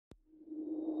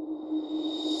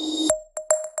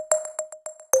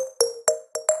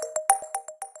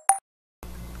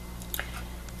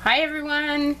Hi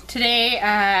everyone! Today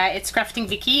it's Crafting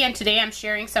Vicky, and today I'm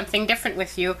sharing something different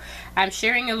with you. I'm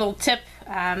sharing a little tip,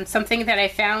 something that I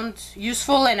found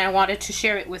useful, and I wanted to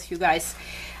share it with you guys.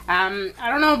 I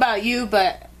don't know about you,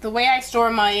 but the way I store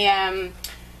my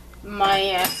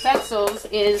stencils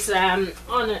is on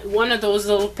one of those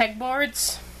little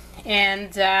pegboards,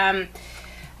 and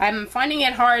I'm finding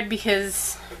it hard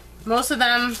because most of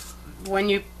them, when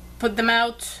you put them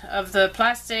out of the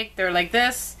plastic, they're like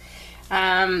this.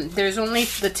 There's only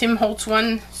the Tim Holtz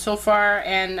one so far,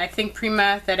 and I think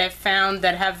Prima that I've found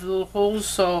that have little holes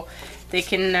so they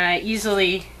can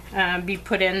easily be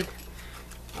put in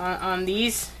on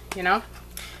these, you know.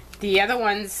 The other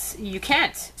ones you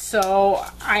can't, so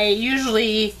I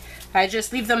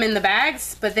just leave them in the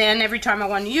bags, but then every time I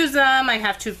want to use them I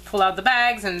have to pull out the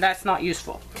bags, and that's not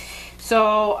useful.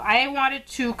 So I wanted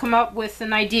to come up with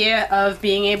an idea of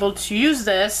being able to use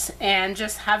this and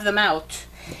just have them out.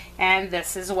 And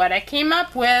this is what I came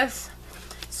up with.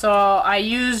 So I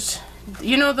used,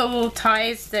 you know, the little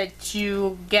ties that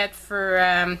you get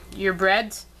for your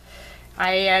bread.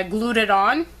 I glued it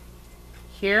on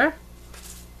here,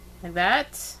 like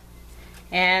that.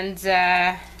 And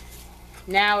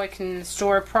now I can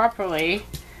store properly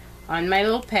on my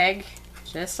little peg,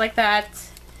 just like that.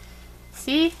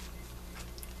 See?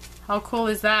 How cool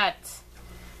is that?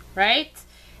 Right?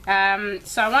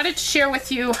 So I wanted to share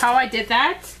with you how I did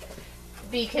that,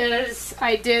 because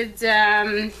I did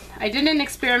an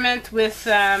experiment with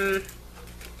some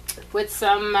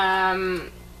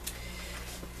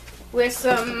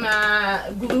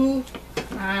glue.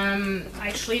 I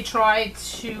actually tried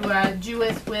to do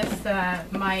it with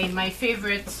my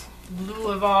favorite glue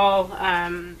of all,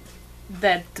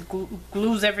 that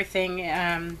glues everything,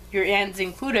 your ends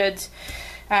included,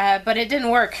 but it didn't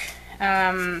work.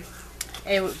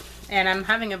 And I'm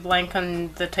having a blank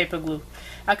on the type of glue.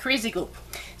 Crazy glue.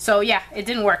 So yeah, it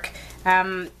didn't work.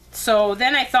 So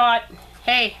then I thought,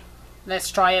 hey, let's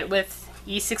try it with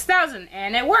E6000,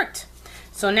 and it worked.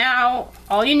 So now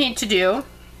all you need to do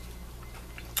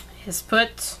is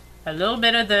put a little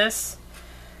bit of this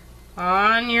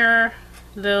on your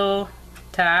little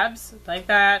tabs, like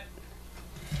that,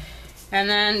 and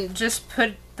then just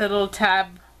put the little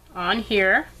tab on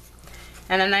here,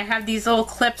 and then I have these little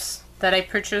clips that I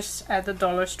purchased at the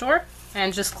dollar store,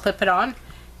 and just clip it on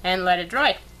and let it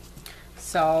dry.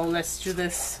 So let's do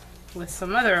this with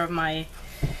some other of my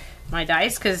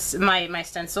dies, because my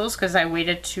stencils, because I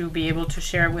waited to be able to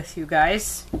share with you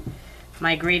guys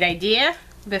my great idea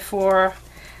before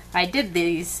I did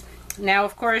these. Now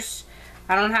of course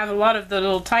I don't have a lot of the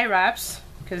little tie wraps,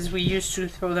 because we used to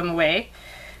throw them away,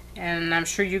 and I'm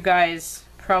sure you guys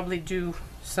probably do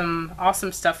some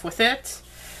awesome stuff with it,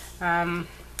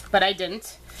 but I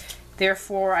didn't.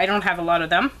 Therefore I don't have a lot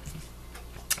of them.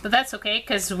 But that's okay,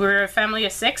 because we're a family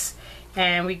of 6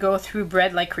 and we go through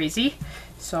bread like crazy.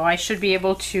 So I should be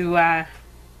able to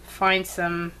find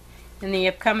some in the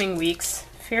upcoming weeks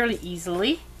fairly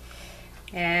easily.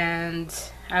 And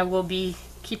I will be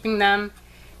keeping them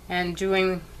and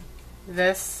doing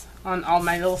this on all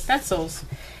my little stencils.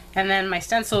 And then my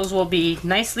stencils will be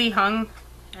nicely hung,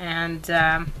 and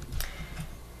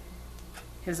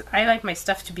because I like my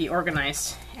stuff to be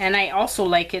organized, and I also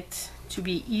like it to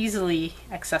be easily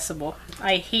accessible.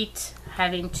 I hate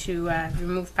having to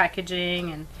remove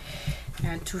packaging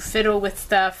and to fiddle with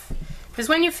stuff, because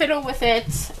when you fiddle with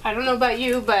it, I don't know about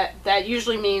you, but that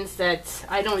usually means that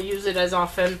I don't use it as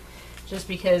often, just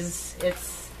because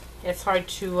it's hard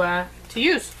to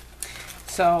use.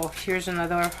 So here's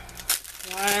another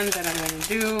one that I'm going to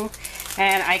do,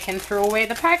 and I can throw away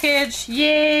the package.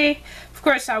 Yay! Of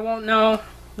course I won't know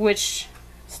which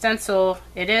stencil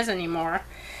it is anymore,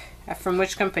 from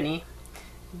which company,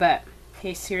 but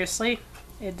hey, seriously,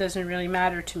 it doesn't really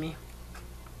matter to me.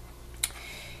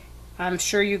 I'm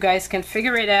sure you guys can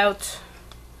figure it out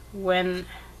when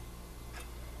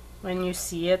you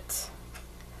see it,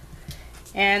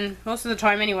 and most of the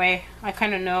time anyway I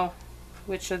kind of know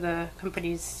which of the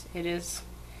companies it is.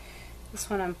 This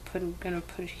one I'm gonna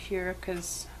put here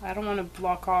because I don't want to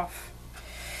block off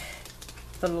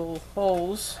the little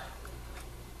holes.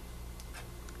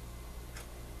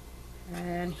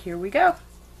 And here we go.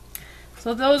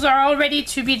 So those are all ready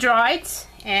to be dried,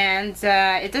 and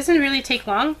it doesn't really take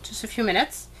long, just a few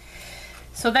minutes.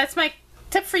 So that's my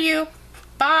tip for you.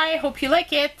 Bye, hope you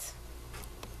like it.